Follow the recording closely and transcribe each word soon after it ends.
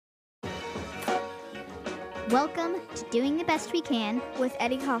Welcome to Doing the Best We Can with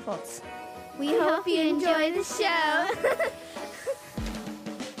Eddie Koffoltz. We hope you enjoy the show.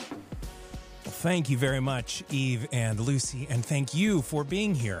 Thank you very much, Eve and Lucy, and thank you for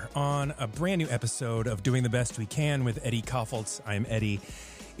being here on a brand new episode of Doing the Best We Can with Eddie Koffoltz. I'm Eddie.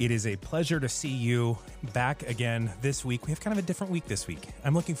 It is a pleasure to see you back again this week. We have kind of a different week this week.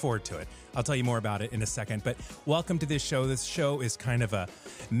 I'm looking forward to it. I'll tell you more about it in a second, but welcome to this show. This show is kind of a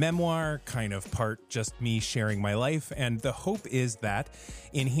memoir, kind of part just me sharing my life, and the hope is that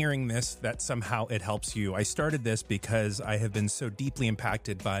in hearing this, that somehow it helps you. I started this because I have been so deeply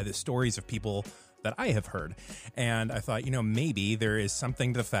impacted by the stories of people that I have heard, and I thought, maybe there is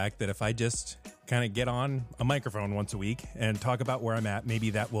something to the fact that if I just kind of get on a microphone once a week and talk about where I'm at,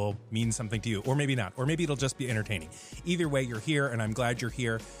 maybe that will mean something to you, or maybe not, or maybe it'll just be entertaining. Either way, you're here, and I'm glad you're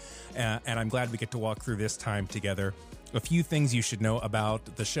here, and I'm glad we get to walk through this time together. A few things you should know about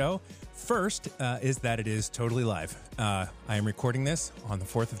the show. First is that it is totally live. I am recording this on the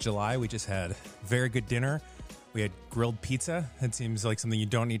 4th of July. We just had very good dinner. We had grilled pizza. It seems like something you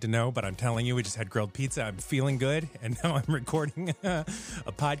don't need to know, but I'm telling you, we just had grilled pizza. I'm feeling good, and now I'm recording a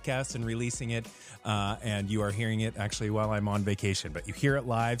podcast and releasing it, and you are hearing it actually while I'm on vacation. But you hear it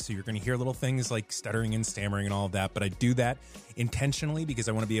live, so you're going to hear little things like stuttering and stammering and all of that, but I do that intentionally because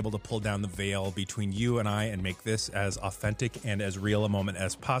I want to be able to pull down the veil between you and I and make this as authentic and as real a moment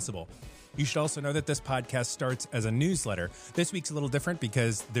as possible. You should also know that this podcast starts as a newsletter. This week's a little different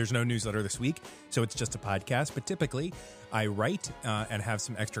because there's no newsletter this week, so it's just a podcast. But typically, I write and have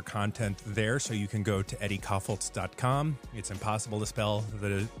some extra content there, so you can go to eddiekoffoltz.com. It's impossible to spell.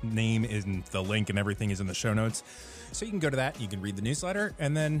 The name is in the link, and everything is in the show notes. So you can go to that, you can read the newsletter,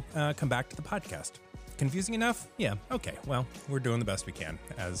 and then come back to the podcast. Confusing enough? Yeah, okay. Well, we're doing the best we can,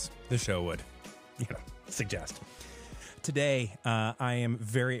 as the show would, suggest. Today, I am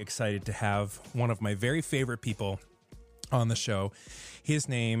very excited to have one of my very favorite people on the show. His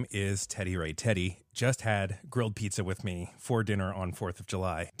name is Teddy Ray. Teddy just had grilled pizza with me for dinner on 4th of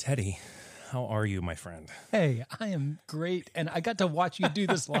July. Teddy, how are you, my friend? Hey, I am great, and I got to watch you do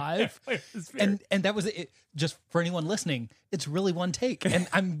this live, and that was it. Just for anyone listening, it's really one take, and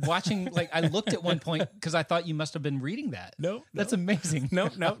I'm watching. I looked at one point because I thought you must have been reading that. No, that's amazing. No,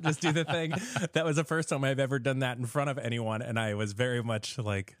 just do the thing. That was the first time I've ever done that in front of anyone, and I was very much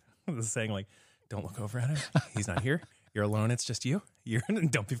saying "Don't look over at him. He's not here. You're alone. It's just you.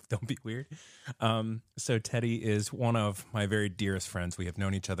 Don't be weird." So Teddy is one of my very dearest friends. We have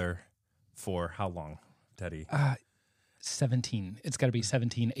known each other for how long, Teddy? 17. It's got to be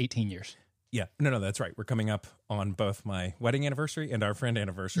 17, 18 years. Yeah. No, that's right. We're coming up on both my wedding anniversary and our friend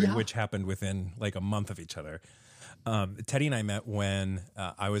anniversary, which happened within a month of each other. Teddy and I met when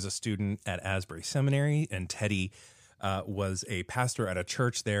I was a student at Asbury Seminary, and Teddy was a pastor at a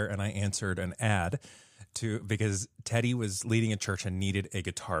church there, and I answered an ad because Teddy was leading a church and needed a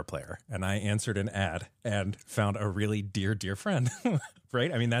guitar player. And I answered an ad and found a really dear, dear friend,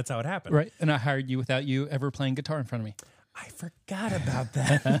 right? I mean, that's how it happened. Right. And I hired you without you ever playing guitar in front of me. I forgot about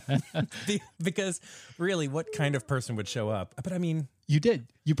that. Because really, what kind of person would show up? But I mean... You did.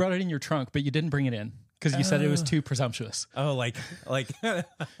 You brought it in your trunk, but you didn't bring it in because you said it was too presumptuous. Oh, like... That's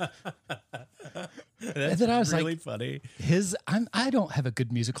then I was really funny. I don't have a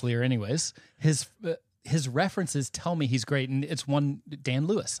good musical ear anyways. His references tell me he's great, and it's one Dan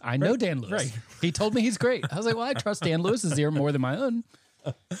Lewis. I know Dan Lewis. Right. He told me he's great. I was like, well, I trust Dan Lewis's ear more than my own.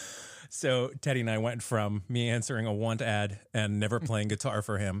 So Teddy and I went from me answering a want ad and never playing guitar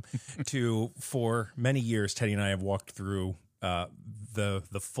for him to, for many years, Teddy and I have walked through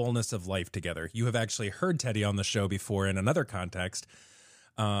the fullness of life together. You have actually heard Teddy on the show before in another context.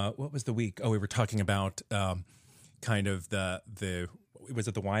 What was the week? Oh, we were talking about kind of was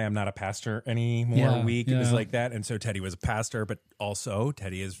it the Why I'm Not a Pastor Anymore week? Yeah. It was like that. And so Teddy was a pastor, but also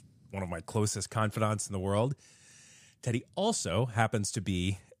Teddy is one of my closest confidants in the world. Teddy also happens to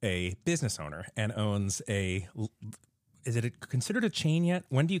be a business owner and owns is it considered a chain yet?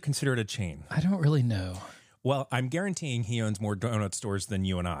 When do you consider it a chain? I don't really know. Well, I'm guaranteeing he owns more donut stores than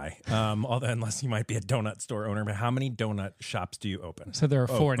you and I, unless he might be a donut store owner. But how many donut shops do you open? So there are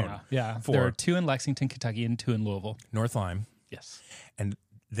four now. Yeah. 4. There are 2 in Lexington, Kentucky, and 2 in Louisville. North Lime. Yes. And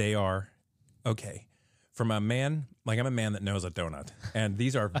they are, okay, from a man, I'm a man that knows a donut. And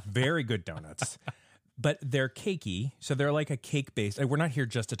these are very good donuts. But they're cakey, so they're like a cake-based. We're not here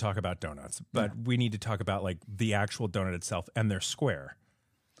just to talk about donuts, but we need to talk about the actual donut itself, and they're square.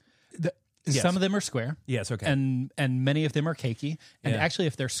 Yes. Some of them are square. Yes, okay. And many of them are cakey. And actually,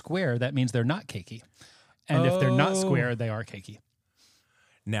 if they're square, that means they're not cakey. And if they're not square, they are cakey.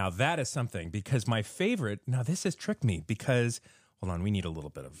 Now, that is something, because my favorite, now this has tricked me, because Hold on, we need a little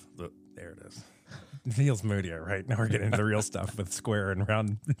bit of there it is. It feels moodier, right? Now we're getting into the real stuff with square and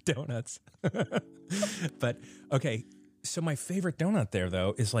round donuts. But okay, so my favorite donut there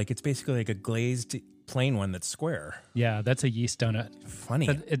though is like it's basically like a glazed plain one that's square. Yeah, that's a yeast donut. Funny.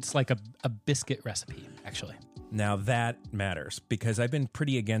 But it's like a biscuit recipe, actually. Now that matters because I've been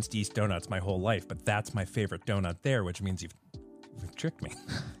pretty against yeast donuts my whole life, but that's my favorite donut there, which means you've tricked me.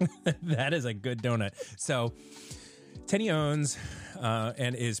 That is a good donut. So Teddy owns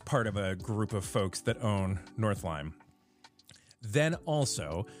and is part of a group of folks that own North Lime. Then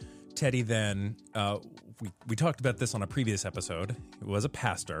also, Teddy then, we talked about this on a previous episode. He was a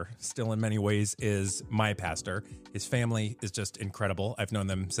pastor, still in many ways is my pastor. His family is just incredible. I've known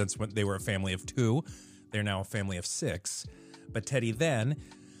them since when they were a family of 2. They're now a family of 6. But Teddy then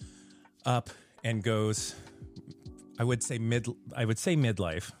up and goes, I would say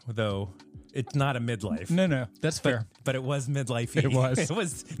midlife, though it's not a midlife. No, that's fair. But it was midlife. It was. It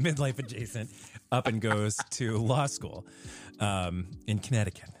was midlife adjacent. Up and goes to law school in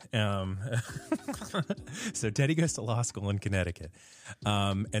Connecticut. So Teddy goes to law school in Connecticut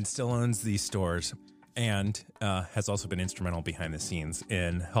and still owns these stores and has also been instrumental behind the scenes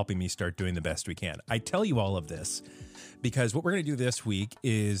in helping me start doing the best we can. I tell you all of this because what we're going to do this week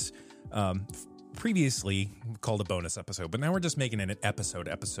is previously called a bonus episode, but now we're just making it an episode.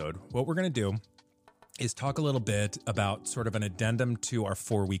 What we're going to do is talk a little bit about sort of an addendum to our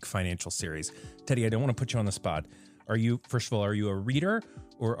 4-week financial series. Teddy, I don't want to put you on the spot. First of all, are you a reader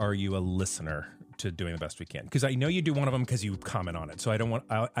or are you a listener to Doing the Best We Can? Because I know you do one of them because you comment on it. So I don't want,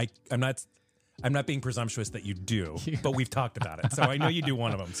 I'm not being presumptuous that you do, but we've talked about it. So I know you do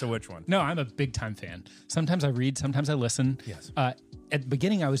one of them. So which one? No, I'm a big time fan. Sometimes I read, sometimes I listen. Yes. At the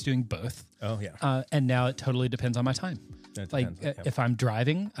beginning, I was doing both. Oh, yeah. And now it totally depends on my time. Depends, okay. If I'm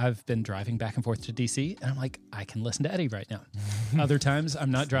driving, I've been driving back and forth to DC, and I'm like, I can listen to Eddie right now. Other times,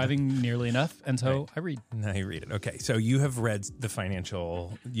 I'm not driving nearly enough, and so I read. Now you read it. Okay, so you have read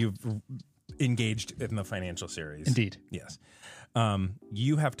you've engaged in the financial series. Indeed. Yes.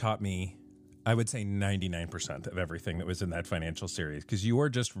 You have taught me, I would say 99% of everything that was in that financial series, because you are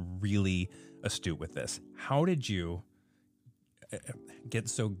just really astute with this. How did you get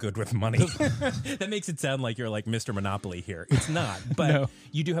so good with money? That makes it sound like you're like Mr. Monopoly here. It's not, but No.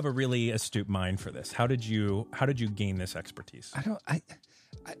 You do have a really astute mind for this. How did you gain this expertise? I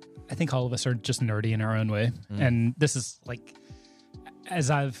think all of us are just nerdy in our own way. And this is like, as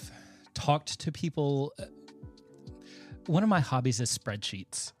I've talked to people, one of my hobbies is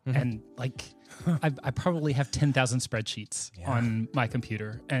spreadsheets. And like, I probably have 10,000 spreadsheets on my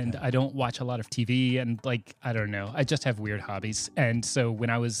computer, and I don't watch a lot of TV, and like, I don't know, I just have weird hobbies. And so when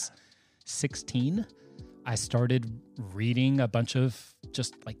I was 16, I started reading a bunch of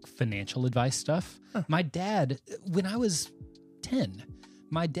just like financial advice stuff. My dad, when I was 10,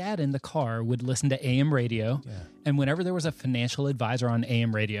 my dad in the car would listen to AM radio. Yeah. And whenever there was a financial advisor on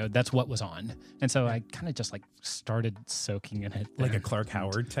AM radio, that's what was on. And so I kind of just like started soaking in it. Like a Clark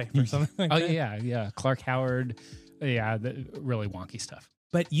Howard type or something like that? Yeah. Clark Howard. Yeah, the really wonky stuff.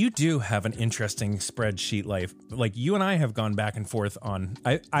 But you do have an interesting spreadsheet life. Like you and I have gone back and forth on,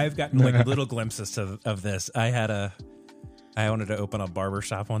 I've gotten like little glimpses of this. I wanted to open a barber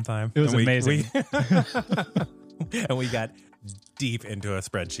shop one time. It was amazing. And we got deep into a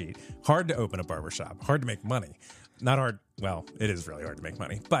spreadsheet. Hard to open a barbershop. Hard to make money. Not hard. Well, it is really hard to make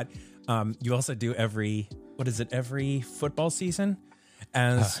money. But you also do every football season?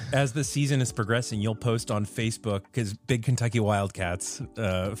 As the season is progressing, you'll post on Facebook, because big Kentucky Wildcats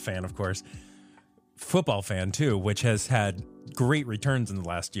fan, of course. Football fan, too, which has had great returns in the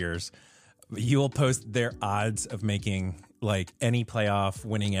last years. You'll post their odds of making like any playoff,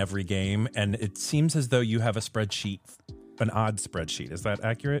 winning every game. And it seems as though you have a spreadsheet, an odds spreadsheet. Is that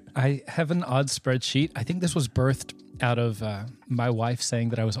accurate? I have an odds spreadsheet. I think this was birthed out of my wife saying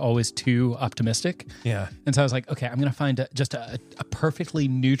that I was always too optimistic. Yeah. And so I was like, okay, I'm going to find just a perfectly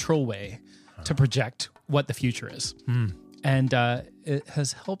neutral way to project what the future is. And it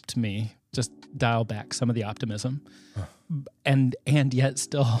has helped me just dial back some of the optimism. And yet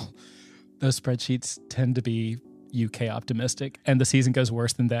still, those spreadsheets tend to be UK optimistic, and the season goes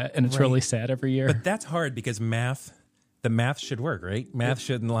worse than that, and it's really sad every year. But that's hard because the math should work, right? Math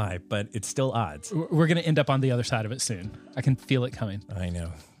shouldn't lie, but it's still odds. We're going to end up on the other side of it soon. I can feel it coming. I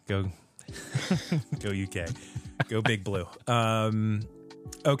know. Go UK. Go Big Blue.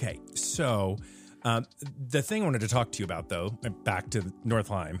 Okay, so the thing I wanted to talk to you about, though, back to North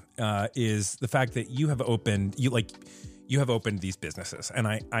Lime, is the fact that you have opened these businesses. And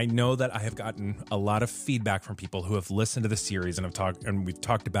I know that I have gotten a lot of feedback from people who have listened to the series and we've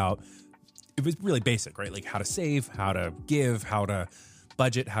talked about it was really basic, right? Like how to save, how to give, how to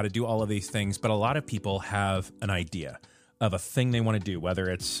budget, how to do all of these things. But a lot of people have an idea of a thing they want to do, whether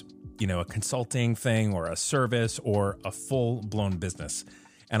it's, a consulting thing or a service or a full blown business.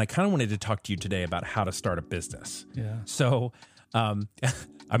 And I kind of wanted to talk to you today about how to start a business. Yeah. So,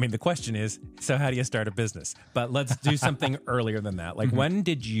 the question is, so how do you start a business? But let's do something earlier than that. Like when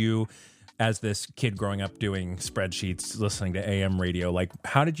did you, as this kid growing up doing spreadsheets, listening to AM radio, like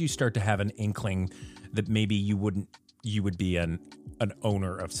how did you start to have an inkling that maybe you would be an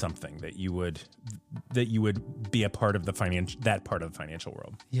owner of something, that you would be a part of that part of the financial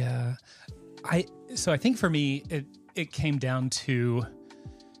world? Yeah. I think for me, it came down to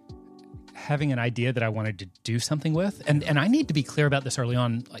having an idea that I wanted to do something with. And I need to be clear about this early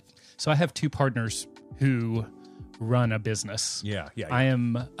on. So I have two partners who run a business. Yeah. I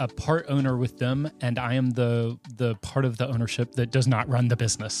am a part owner with them, and I am the part of the ownership that does not run the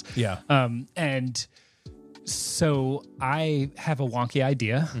business. Yeah. And so I have a wonky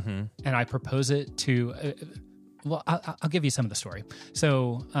idea, and I propose it to. I'll give you some of the story.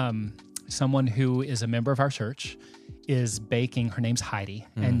 So, someone who is a member of our church is baking. Her name's Heidi,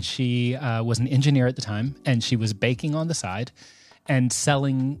 and she was an engineer at the time, and she was baking on the side and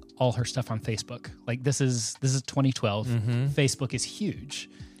selling all her stuff on Facebook. Like this is 2012. Facebook is huge.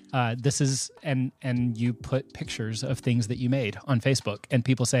 And you put pictures of things that you made on Facebook, and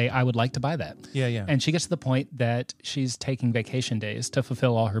people say, I would like to buy that. Yeah. And she gets to the point that she's taking vacation days to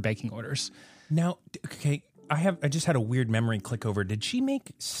fulfill all her baking orders. Now, okay, I just had a weird memory click over. Did she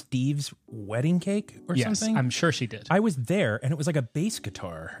make Steve's wedding cake or something? I'm sure she did. I was there, and it was like a bass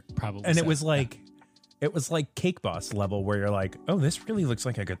guitar. Probably. And so. it was like... It was like Cake Boss level where you're like, oh, this really looks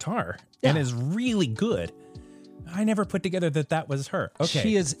like a guitar and is really good. I never put together that was her. Okay.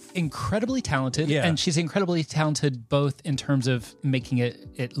 She is incredibly talented, and she's incredibly talented both in terms of making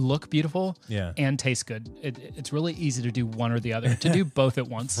it look beautiful and taste good. It's really easy to do one or the other. To do both at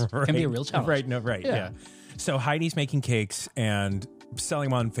once can be a real challenge. Right. Yeah. So Heidi's making cakes and selling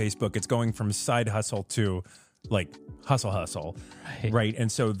them on Facebook. It's going from side hustle to like hustle, right?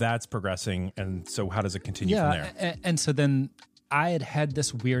 And so that's progressing. And so how does it continue from there? And so then I had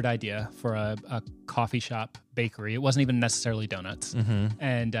this weird idea for a coffee shop bakery. It wasn't even necessarily donuts.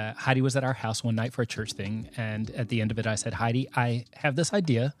 And Heidi was at our house one night for a church thing. And at the end of it, I said, Heidi, I have this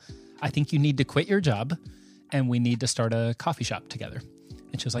idea. I think you need to quit your job, and we need to start a coffee shop together.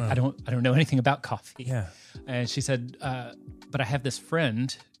 And she was like, I don't know anything about coffee. Yeah. And she said, but I have this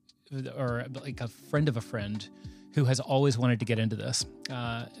friend, or like a friend of a friend, who has always wanted to get into this.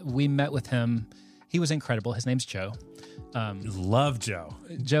 We met with him. He was incredible. His name's Joe. Love Joe.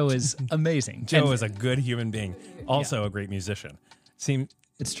 Joe is amazing. Joe is a good human being. Also a great musician.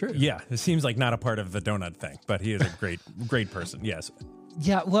 It's true. Yeah. It seems like not a part of the donut thing, but he is a great person. Yes.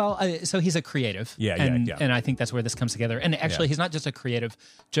 Yeah, well, so he's a creative. Yeah. And I think that's where this comes together. And actually, he's not just a creative.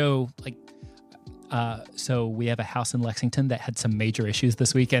 Joe, so we have a house in Lexington that had some major issues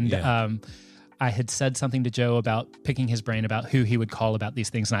this weekend. I had said something to Joe about picking his brain about who he would call about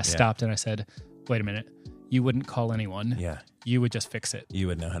these things. And I stopped and I said, wait a minute, you wouldn't call anyone. Yeah. You would just fix it. You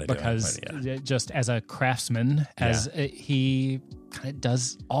would know how to do it. Because just as a craftsman, he kind of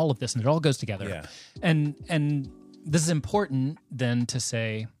does all of this, and it all goes together. Yeah. And this is important then to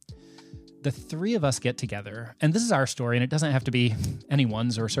say, the three of us get together, and this is our story, and it doesn't have to be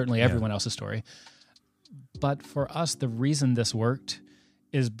anyone's or certainly everyone else's story. But for us, the reason this worked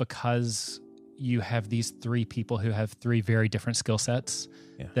is because you have these three people who have three very different skill sets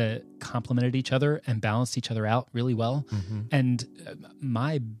that complemented each other and balanced each other out really well. And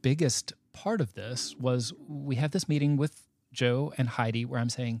my biggest part of this was we have this meeting with Joe and Heidi where I'm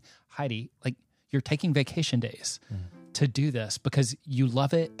saying, Heidi, like, you're taking vacation days to do this because you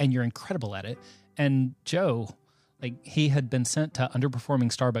love it and you're incredible at it. And Joe, like, he had been sent to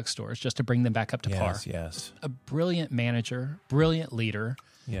underperforming Starbucks stores just to bring them back up to par. Yes. A brilliant manager, brilliant leader,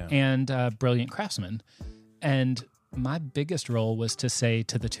 and a brilliant craftsman. And my biggest role was to say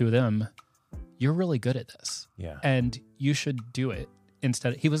to the two of them, you're really good at this. Yeah. And you should do it.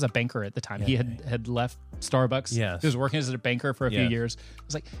 Instead, he was a banker at the time. He had left Starbucks. Yes. He was working as a banker for a few years. I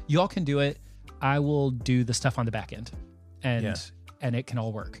was like, you all can do it. I will do the stuff on the back end, and it can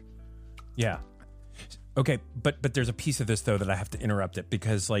all work. Yeah. Okay, but there's a piece of this though that I have to interrupt it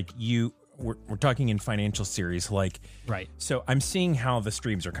because we're talking in financial series, right. So I'm seeing how the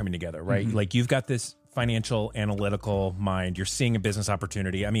streams are coming together, right? Like you've got this financial analytical mind. You're seeing a business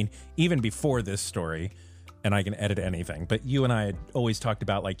opportunity. I mean, even before this story, and I can edit anything, but you and I had always talked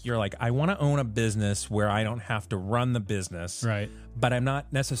about you're like, I want to own a business where I don't have to run the business. Right. But I'm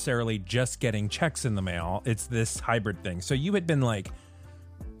not necessarily just getting checks in the mail. It's this hybrid thing. So you had been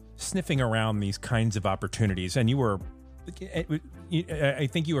sniffing around these kinds of opportunities, and you were, I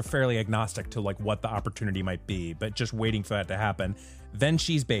think you were fairly agnostic to like what the opportunity might be, but just waiting for that to happen. Then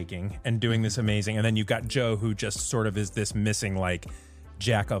she's baking and doing this amazing, and then you've got Joe, who just sort of is this missing like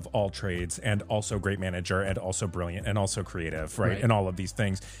jack of all trades and also great manager and also brilliant and also creative, right? And all of these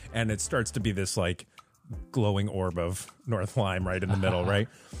things, and it starts to be this like glowing orb of North Lime right in the middle, right?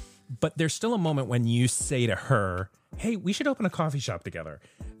 But there's still a moment when you say to her, hey, we should open a coffee shop together.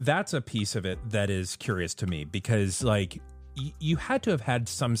 That's a piece of it that is curious to me, because like you had to have had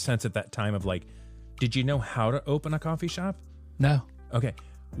some sense at that time of like, did you know how to open a coffee shop? No. Okay.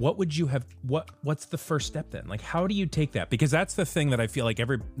 What would you have, what's the first step then? Like, how do you take that? Because that's the thing that I feel like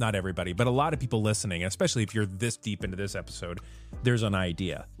not everybody, but a lot of people listening, especially if you're this deep into this episode, there's an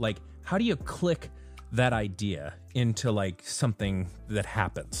idea. Like, how do you click that idea into like something that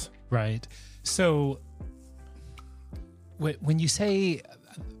happens? Right. So when you say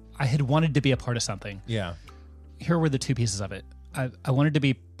I had wanted to be a part of something, Yeah. here were the two pieces of it. I wanted to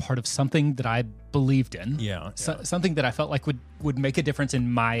be part of something that I believed in. Yeah. Something that I felt like would make a difference in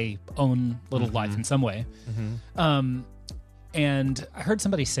my own little life in some way. And I heard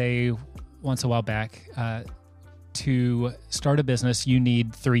somebody say once a while back, to start a business, you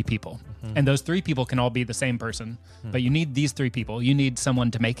need 3 people. And those 3 people can all be the same person, but you need these 3 people. You need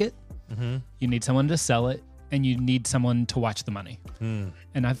someone to make it, you need someone to sell it, and you need someone to watch the money.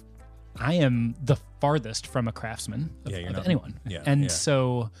 And I am the farthest from a craftsman of anyone.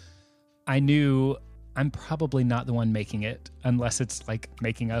 So I knew I'm probably not the one making it unless it's like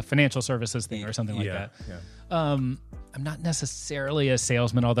making a financial services thing or something like that. I'm not necessarily a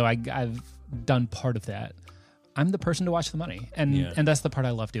salesman, although I've done part of that. I'm the person to watch the money, and that's the part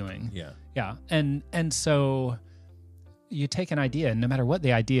I love doing. And so you take an idea, and no matter what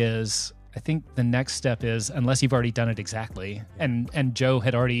the idea is, I think the next step is, unless you've already done it exactly, and Joe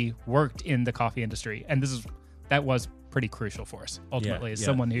had already worked in the coffee industry, and that was pretty crucial for us ultimately, as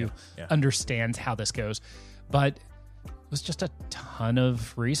someone who understands how this goes. But it was just a ton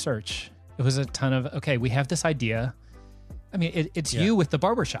of research. It was a ton of, okay, we have this idea. I mean, it's you with the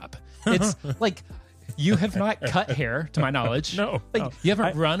barbershop. It's like, you have not cut hair, to my knowledge. No. You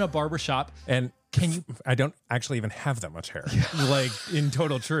haven't run a barbershop. And I don't actually even have that much hair. Like, in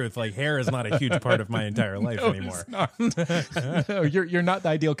total truth, like hair is not a huge part of my entire life anymore. It's not. No, you're not the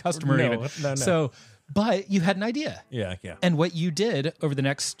ideal customer even. No. So, but you had an idea. Yeah. And what you did over the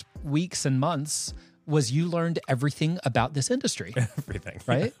next weeks and months was you learned everything about this industry. Everything.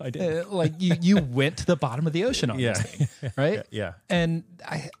 Right? I did. Like you went to the bottom of the ocean on this thing. Right? Yeah. And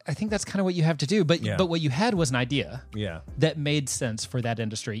I think that's kind of what you have to do. But what you had was an idea that made sense for that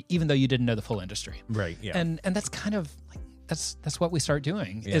industry, even though you didn't know the full industry. Right. Yeah. And that's kind of like, that's what we start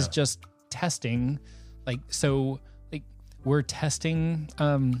doing is just testing. We're testing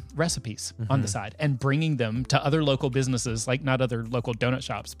recipes on the side and bringing them to other local businesses, like not other local donut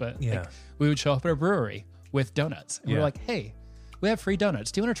shops, but like we would show up at a brewery with donuts. And we're like, hey, we have free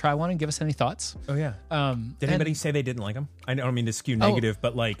donuts. Do you want to try one and give us any thoughts? Oh, yeah. Did anybody say they didn't like them? I don't mean to skew negative,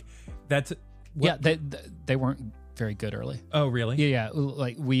 but like that's... They weren't very good early. Oh, really? Yeah.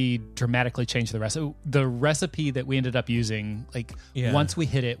 Like we dramatically changed the recipe. The recipe that we ended up using, once we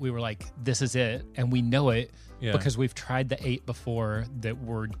hit it, we were like, this is it. And we know it. Because we've tried the 8 before that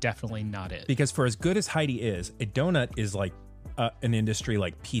were definitely not it. Because for as good as Heidi is, a donut is like an industry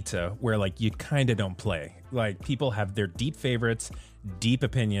like pizza where like you kind of don't play. Like people have their deep favorites, deep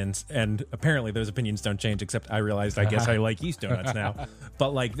opinions, and apparently those opinions don't change, except I realized I guess I like yeast donuts now.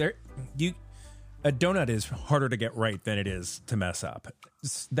 But like a donut is harder to get right than it is to mess up.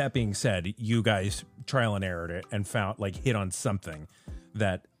 That being said, you guys trial and errored it and found hit on something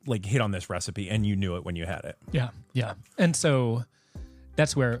that hit on this recipe, and you knew it when you had it. Yeah. And so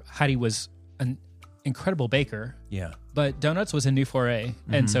that's where Heidi was an incredible baker. Yeah. But donuts was a new foray.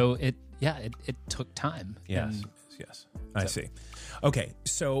 And so it took time. Yes. I see. Okay.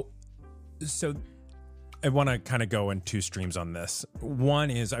 So I want to kind of go in 2 streams on this. One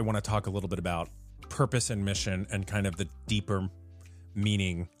is I want to talk a little bit about purpose and mission and kind of the deeper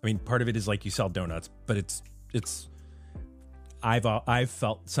meaning. I mean, part of it is like you sell donuts, but it's I've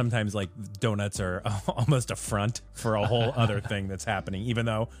felt sometimes like donuts are almost a front for a whole other thing that's happening, even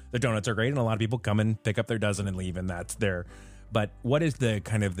though the donuts are great and a lot of people come and pick up their dozen and leave, and that's their. But what is the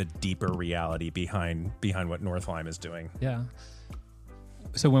kind of the deeper reality behind what North Lime is doing? Yeah.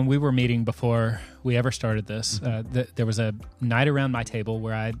 So when we were meeting before we ever started this, there was a night around my table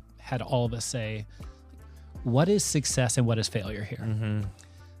where I had all of us say, what is success and what is failure here? Mm-hmm.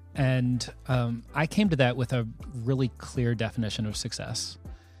 And I came to that with a really clear definition of success,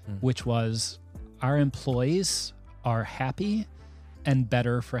 which was our employees are happy and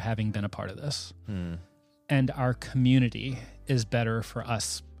better for having been a part of this. And our community is better for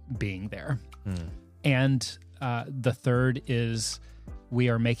us being there. And the third is we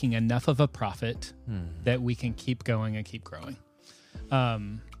are making enough of a profit that we can keep going and keep growing.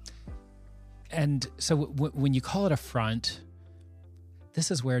 And so when you call it a front,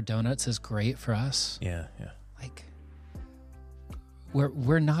 this is where donuts is great for us. Yeah. Like,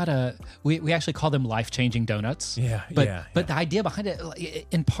 we're not we actually call them life-changing donuts. But the idea behind it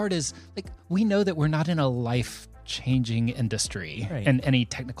in part is like, we know that we're not in a life-changing industry in any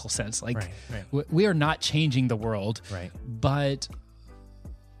technical sense. Like we are not changing the world, but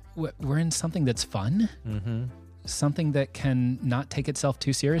we're in something that's fun, something that can not take itself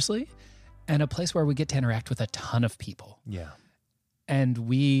too seriously, and a place where we get to interact with a ton of people. Yeah. And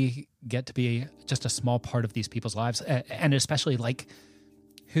we get to be just a small part of these people's lives. And especially, like,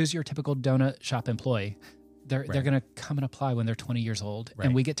 who's your typical donut shop employee? They're going to come and apply when they're 20 years old.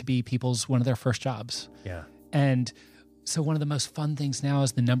 And we get to be one of their first jobs. Yeah. And so one of the most fun things now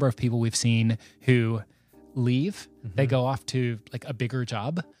is the number of people we've seen who leave. They go off to like a bigger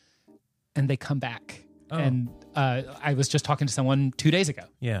job and they come back. And I was just talking to someone 2 days ago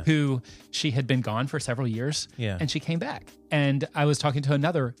who she had been gone for several years and she came back. And I was talking to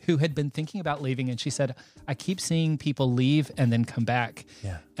another who had been thinking about leaving, and she said, I keep seeing people leave and then come back.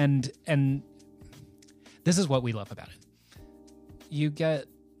 Yeah. And this is what we love about it. You get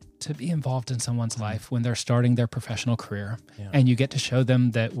to be involved in someone's life when they're starting their professional career, and you get to show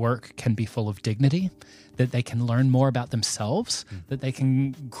them that work can be full of dignity, that they can learn more about themselves, that they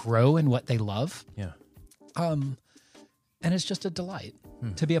can grow in what they love. Yeah. And it's just a delight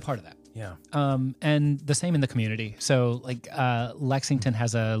to be a part of that. Yeah. And the same in the community. So like, Lexington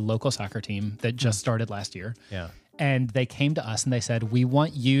has a local soccer team that just started last year. Yeah. And they came to us and they said, we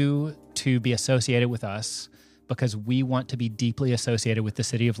want you to be associated with us because we want to be deeply associated with the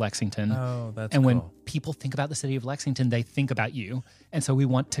city of Lexington. Oh, that's And when cool. people think about the city of Lexington, they think about you. And so we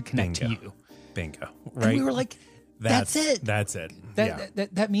want to connect to you. Bingo. Right. And we were like, that's it. That's it.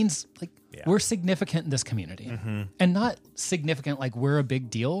 That means like we're significant in this community, and not significant like we're a big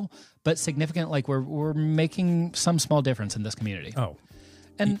deal, but significant like we're making some small difference in this community. Oh,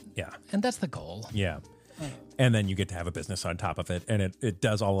 and that's the goal. Yeah. And then you get to have a business on top of it, and it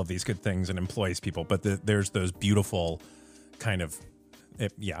does all of these good things and employs people. But there's those beautiful kind of,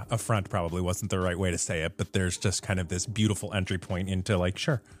 a front probably wasn't the right way to say it, but there's just kind of this beautiful entry point into like,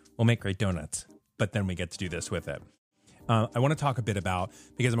 sure, we'll make great donuts, but then we get to do this with it. I want to talk a bit about,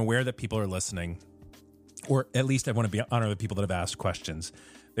 because I'm aware that people are listening, or at least I want to honor the people that have asked questions.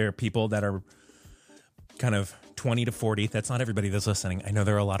 There are people that are kind of 20 to 40. That's not everybody that's listening. I know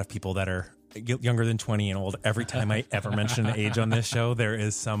there are a lot of people that are younger than 20 and old. Every time I ever mention an age on this show, there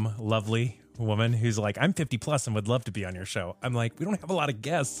is some lovely woman who's like, I'm 50 plus and would love to be on your show. I'm like, we don't have a lot of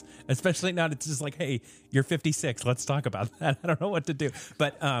guests, especially not. It's just like, hey, you're 56. Let's talk about that. I don't know what to do.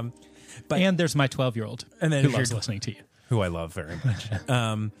 But and there's my 12-year-old and then who loves listening to you, who I love very much.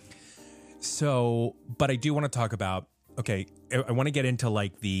 But I do want to talk about, okay, I want to get into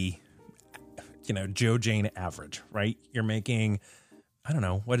like the, Joe Jane average, right? You're making, I don't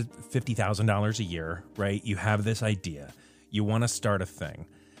know, $50,000 a year, right? You have this idea. You want to start a thing.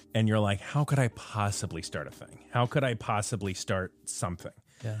 And you're like, how could I possibly start a thing? How could I possibly start something?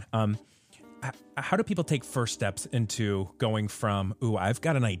 Yeah. How do people take first steps into going from, ooh, I've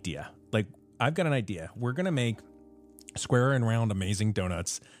got an idea. Like, I've got an idea. We're going to make square and round amazing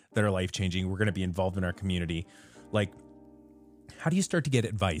donuts that are life-changing. We're going to be involved in our community. Like, how do you start to get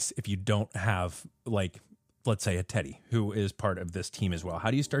advice if you don't have, like, let's say a Teddy who is part of this team as well?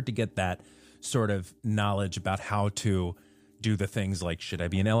 How do you start to get that sort of knowledge about how to do the things like, should I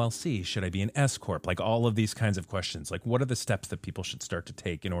be an LLC? Should I be an S Corp? Like all of these kinds of questions. Like, what are the steps that people should start to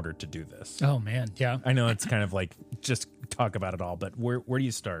take in order to do this? Oh, man. Yeah. I know it's kind of like just talk about it all, but where do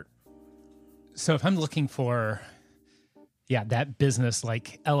you start? So if I'm looking for, that business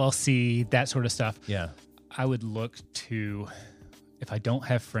like LLC, that sort of stuff, I would look to, if I don't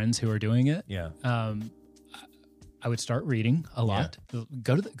have friends who are doing it, I would start reading a lot.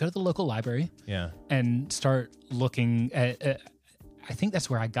 Go to the local library, and start looking at. I think that's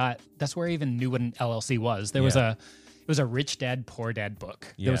where I even knew what an LLC was. There was it was a Rich Dad Poor Dad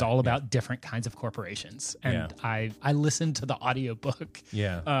book. It was all about different kinds of corporations, and I listened to the audiobook.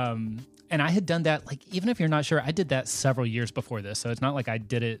 And I had done that, like, even if you're not sure, I did that several years before this. So it's not like I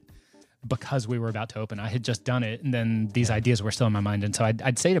did it because we were about to open. I had just done it, and then these ideas were still in my mind. And so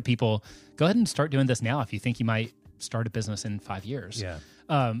I'd say to people, go ahead and start doing this now if you think you might start a business in 5 years.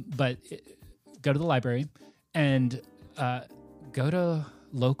 But go to the library and go to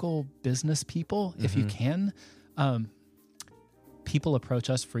local business people if you can. people approach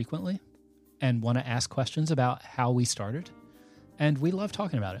us frequently and want to ask questions about how we started. And we love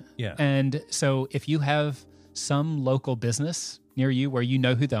talking about it. Yeah. And so if you have some local business near you where you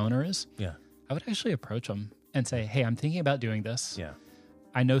know who the owner is, Yeah. I would actually approach them and say, hey, I'm thinking about doing this. Yeah.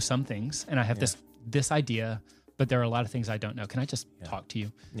 I know some things and I have this idea, but there are a lot of things I don't know. Can I just talk to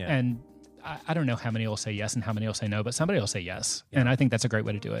you? Yeah. And I don't know how many will say yes and how many will say no, but somebody will say yes. And I think that's a great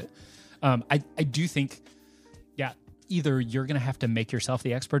way to do it. I do think, either you're going to have to make yourself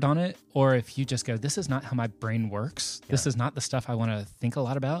the expert on it, or if you just go, this is not how my brain works. This is not the stuff I want to think a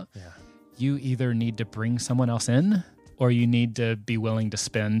lot about. Yeah. You either need to bring someone else in, or you need to be willing to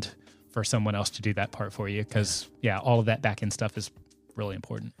spend for someone else to do that part for you. Because all of that back end stuff is really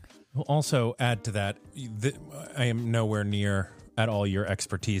important. We'll also add to that, I am nowhere near at all your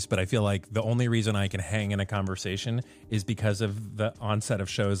expertise, but I feel like the only reason I can hang in a conversation is because of the onset of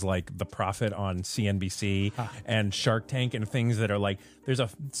shows like The Profit on CNBC and Shark Tank and things that are like, there's a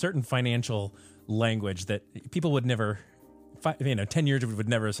certain financial language that people would never, 10 years ago would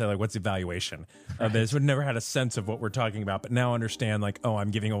never say like, what's the valuation of this? Would never had a sense of what we're talking about, but now understand like, oh,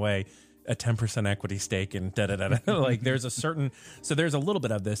 I'm giving away a 10% equity stake and like there's a certain, so there's a little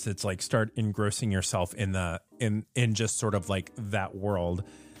bit of this. It's like start engrossing yourself in just sort of like that world,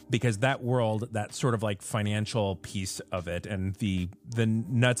 because that world, that sort of like financial piece of it and the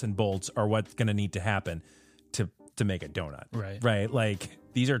nuts and bolts are what's going to need to happen to make a donut. Right. Like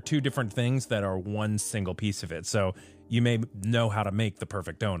these are two different things that are one single piece of it. So you may know how to make the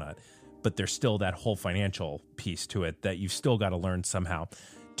perfect donut, but there's still that whole financial piece to it that you've still got to learn somehow.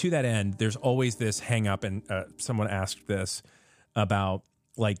 To that end, there's always this hang up, and someone asked this about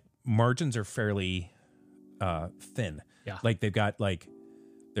like margins are fairly thin. Yeah. Like they've got like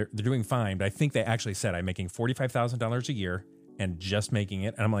they're doing fine, but I think they actually said I'm making $45,000 a year and just making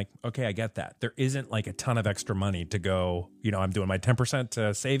it. And I'm like, okay, I get that. There isn't like a ton of extra money to go, I'm doing my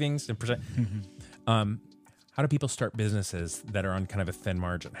 10% savings, 10%. How do people start businesses that are on kind of a thin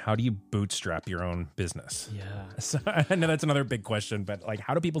margin? How do you bootstrap your own business? Yeah. So, I know that's another big question, but like,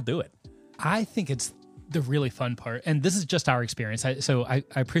 how do people do it? I think it's the really fun part. And this is just our experience. So I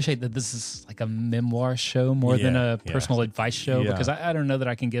appreciate that this is like a memoir show more than a personal advice show, because I don't know that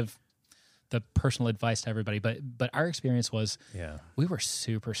I can give the personal advice to everybody. But our experience was we were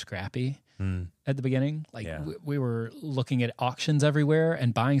super scrappy at the beginning. Like we were looking at auctions everywhere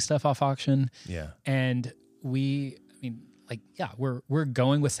and buying stuff off auction. Yeah. And we're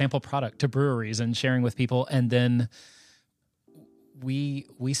going with sample product to breweries and sharing with people. And then we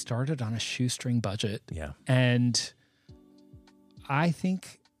started on a shoestring budget. Yeah. And I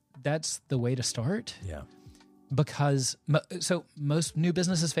think that's the way to start. Yeah. Because most new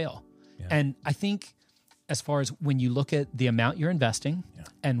businesses fail. Yeah. And I think as far as when you look at the amount you're investing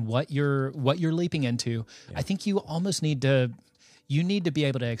and what you're leaping into, I think you almost need to be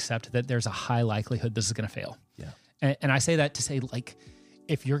able to accept that there's a high likelihood this is going to fail. Yeah. And I say that to say, like,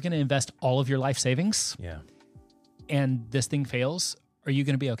 if you're going to invest all of your life savings and this thing fails, are you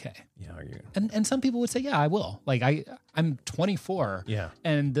going to be okay? Yeah. Are you? And some people would say, yeah, I will. Like I'm 24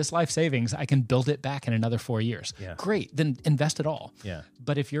 and this life savings, I can build it back in another 4 years. Yeah. Great. Then invest it all. Yeah.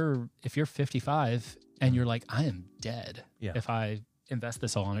 But if you're 55 and you're like, I am dead if I invest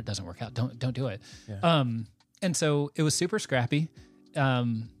this all and it doesn't work out, don't do it. Yeah. And so it was super scrappy.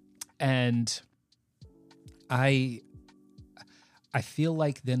 And I feel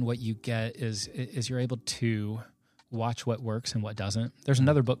like then what you get is you're able to watch what works and what doesn't. There's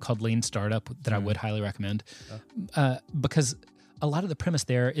another book called Lean Startup that I would highly recommend, because a lot of the premise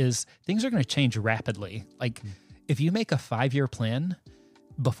there is things are going to change rapidly. Like if you make a 5-year plan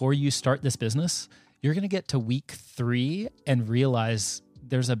before you start this business, you're going to get to week 3 and realize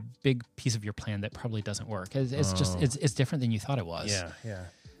there's a big piece of your plan that probably doesn't work. It's just, it's different than you thought it was. Yeah.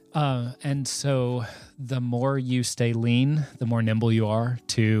 Yeah. And so the more you stay lean, the more nimble you are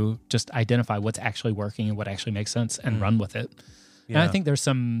to just identify what's actually working and what actually makes sense and run with it. Yeah. And I think there's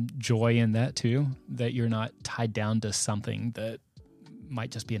some joy in that too, that you're not tied down to something that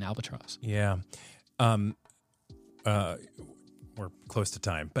might just be an albatross. Yeah. We're close to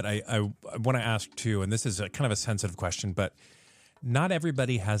time, but I want to ask too, and this is kind of a sensitive question, but not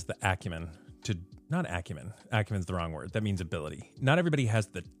everybody has the acumen to, not acumen, acumen's the wrong word. That means ability. Not everybody has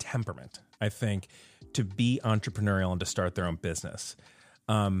the temperament, I think, to be entrepreneurial and to start their own business.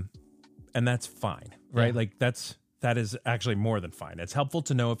 And that's fine, right? Yeah. Like that is actually more than fine. It's helpful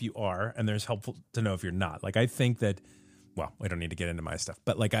to know if you are, and there's helpful to know if you're not. Like I think that, well, we don't need to get into my stuff,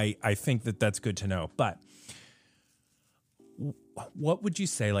 but like I think that that's good to know. But what would you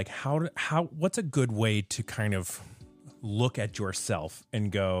say, like what's a good way to kind of look at yourself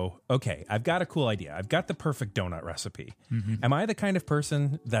and go, okay, I've got a cool idea. I've got the perfect donut recipe. Am I the kind of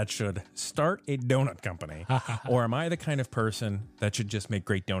person that should start a donut company? Or am I the kind of person that should just make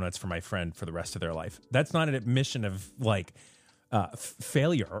great donuts for my friend for the rest of their life? That's not an admission of like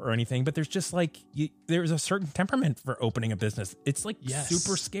failure or anything, but there's just like, there's a certain temperament for opening a business. It's like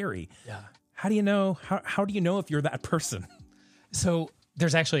super scary. Yeah. How do you know? How do you know if you're that person? So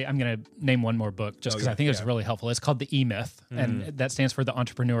there's actually, I'm going to name one more book just because I think it's really helpful. It's called The E-Myth, and that stands for the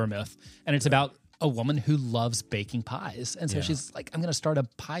entrepreneur myth. And it's about a woman who loves baking pies. And so she's like, I'm going to start a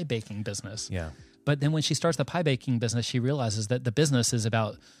pie baking business. Yeah. But then when she starts the pie baking business, she realizes that the business is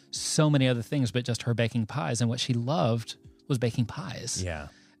about so many other things, but just her baking pies. And what she loved was baking pies. Yeah.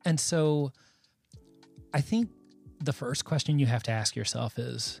 And so I think the first question you have to ask yourself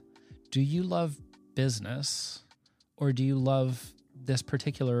is, do you love business or do you love this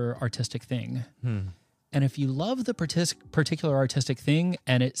particular artistic thing? And if you love the particular artistic thing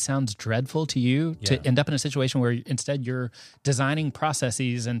and it sounds dreadful to you to end up in a situation where instead you're designing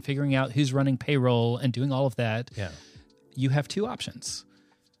processes and figuring out who's running payroll and doing all of that, you have two options.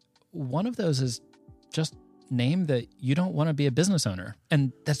 One of those is just name that you don't want to be a business owner,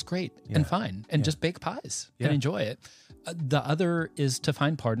 and that's great and fine, and just bake pies and enjoy it. The other is to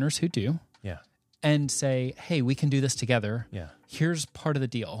find partners who do. And say, hey, we can do this together. Here's part of the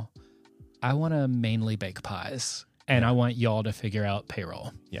deal. I want to mainly bake pies, and I want y'all to figure out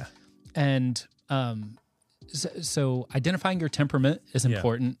payroll. And so identifying your temperament is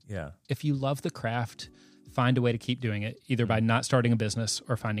important. If you love the craft, find a way to keep doing it, either by not starting a business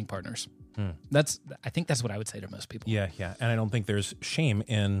or finding partners. I think that's what I would say to most people. And I don't think there's shame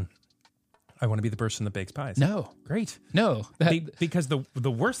in, I want to be the person that bakes pies. No. Great. No. Because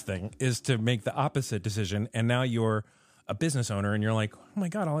the worst thing is to make the opposite decision, and now you're a business owner and you're like, oh my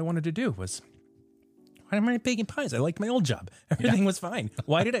God, all I wanted to do was, why am I baking pies? I liked my old job. Everything was fine.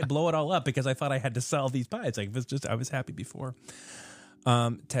 Why did I blow it all up? Because I thought I had to sell these pies. Like, I was happy before.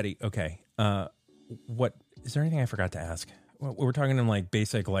 Teddy, okay. What is there anything I forgot to ask? We're talking in like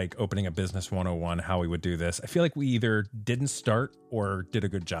basic, like opening a business 101, how we would do this. I feel like we either didn't start or did a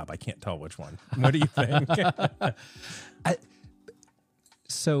good job. I can't tell which one. What do you think?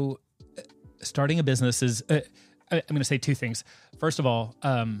 So starting a business is, I'm going to say two things. First of all,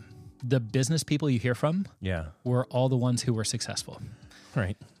 the business people you hear from were all the ones who were successful.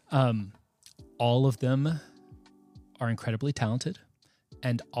 Right. All of them are incredibly talented,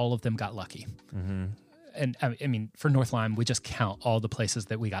 and all of them got lucky. And I mean, for North Lime, we just count all the places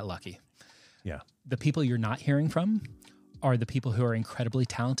that we got lucky. The people you're not hearing from are the people who are incredibly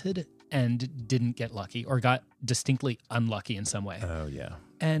talented and didn't get lucky or got distinctly unlucky in some way.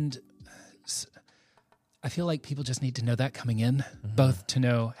 And I feel like people just need to know that coming in, both to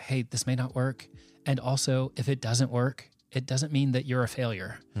know, hey, this may not work. And also, if it doesn't work, it doesn't mean that you're a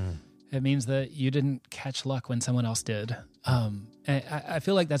failure. It means that you didn't catch luck when someone else did. And I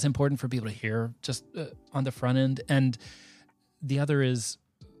feel like that's important for people to hear just on the front end. And the other is,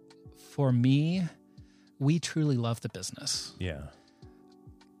 for me, we truly love the business.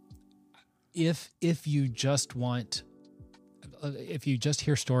 If you just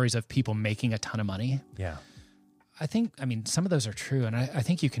hear stories of people making a ton of money, I mean, some of those are true. And I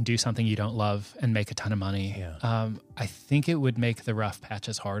think you can do something you don't love and make a ton of money. I think it would make the rough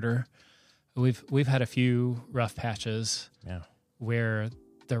patches harder. We've had a few rough patches where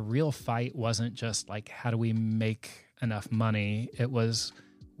the real fight wasn't just like, how do we make enough money? It was,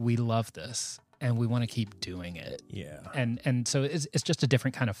 we love this and we want to keep doing it. And so it's just a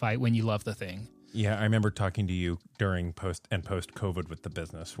different kind of fight when you love the thing. I remember talking to you during post COVID with the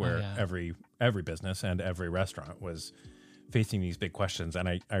business, where every business and every restaurant was facing these big questions. And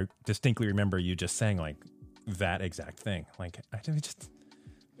I distinctly remember you just saying like that exact thing. Like, I just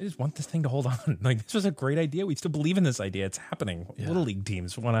want this thing to hold on. Like, this was a great idea. We still believe in this idea. It's happening. Little league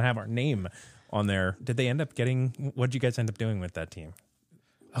teams want to have our name on there. Did they end up what did you guys end up doing with that team?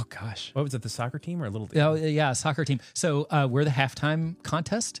 Oh, gosh. What was it, the soccer team or a little team? Oh, yeah, soccer team. So we're the halftime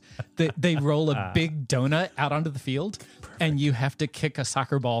contest. They roll a big donut out onto the field, and you have to kick a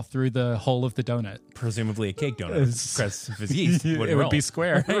soccer ball through the hole of the donut. Presumably a cake donut, because if it's yeast, it would be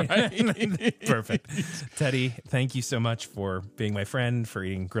square. Right? Perfect. Teddy, thank you so much for being my friend, for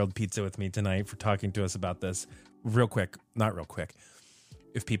eating grilled pizza with me tonight, for talking to us about this. Not real quick.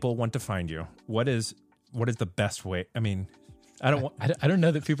 If people want to find you, what is the best way? I mean, I don't know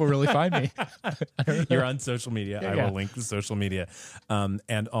that people really find me. You're on social media. I will link the social media.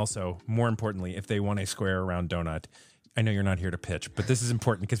 And also, more importantly, if they want a square round donut, I know you're not here to pitch, but this is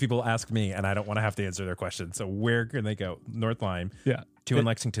important because people ask me and I don't want to have to answer their questions. So where can they go? North Lime. Yeah. 2 in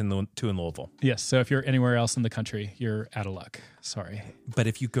Lexington, 2 in Louisville. Yes. So if you're anywhere else in the country, you're out of luck. Sorry. But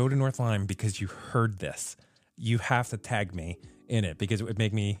if you go to North Lime because you heard this, you have to tag me in it because it would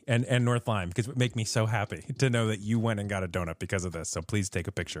make me, and North Lime, because it would make me so happy to know that you went and got a donut because of this. So please take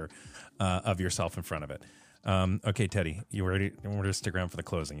a picture of yourself in front of it. Okay, Teddy, you ready? We're going to stick around for the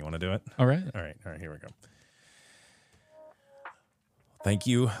closing. You want to do it? All right. All right, here we go. Thank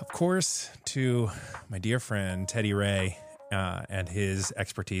you, of course, to my dear friend, Teddy Ray, and his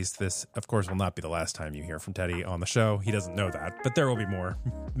expertise. This, of course, will not be the last time you hear from Teddy on the show. He doesn't know that, but there will be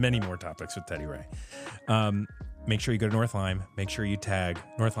many more topics with Teddy Ray. Make sure you go to North Lime. Make sure you tag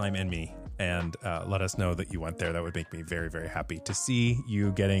North Lime and me, and let us know that you went there. That would make me very, very happy to see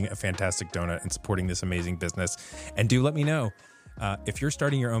you getting a fantastic donut and supporting this amazing business. And do let me know if you're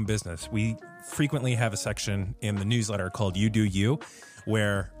starting your own business. We frequently have a section in the newsletter called You Do You,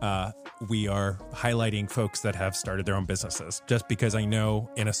 where we are highlighting folks that have started their own businesses, just because I know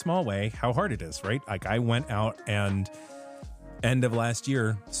in a small way how hard it is, right? Like I went out and end of last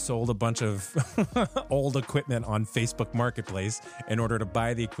year sold a bunch of old equipment on Facebook Marketplace in order to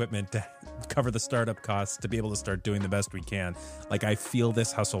buy the equipment to cover the startup costs to be able to start doing the best we can. Like I feel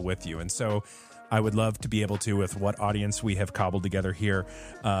this hustle with you. And so I would love to be able to, with what audience we have cobbled together here,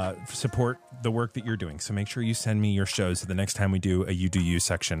 support the work that you're doing. So make sure you send me your shows. So the next time we do a You Do You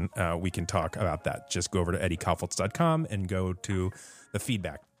section, we can talk about that. Just go over to eddiekaufholz.com and go to the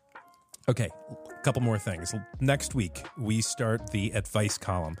feedback. Okay, a couple more things. Next week, we start the advice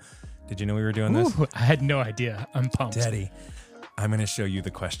column. Did you know we were doing this? I had no idea. I'm pumped. Teddy, I'm going to show you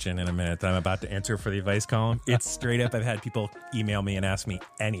the question in a minute that I'm about to answer for the advice column. It's straight up. I've had people email me and ask me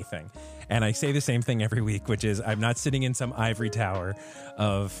anything. And I say the same thing every week, which is I'm not sitting in some ivory tower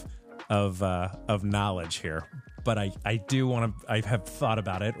of knowledge here. But I do want to, I have thought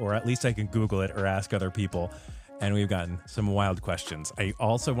about it, or at least I can Google it or ask other people. And we've gotten some wild questions. I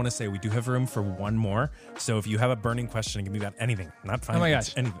also want to say we do have room for one more. So if you have a burning question, it can be about anything, not finance. Oh my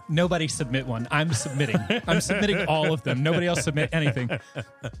gosh. Anything. Nobody submit one. I'm submitting. I'm submitting all of them. Nobody else submit anything.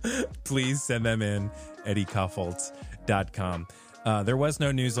 Please send them in, eddiekaufholz.com. There was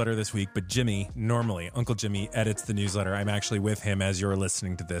no newsletter this week, but Jimmy, normally, Uncle Jimmy, edits the newsletter. I'm actually with him as you're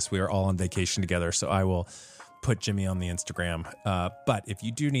listening to this. We are all on vacation together, so I will put Jimmy on the Instagram. But if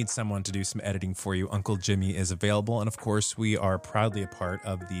you do need someone to do some editing for you, Uncle Jimmy is available. And of course, we are proudly a part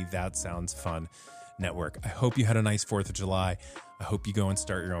of the That Sounds Fun network. I hope you had a nice 4th of July. I hope you go and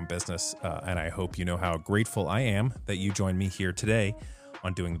start your own business. And I hope you know how grateful I am that you joined me here today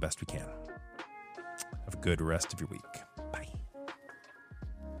on Doing the Best We Can. Have a good rest of your week.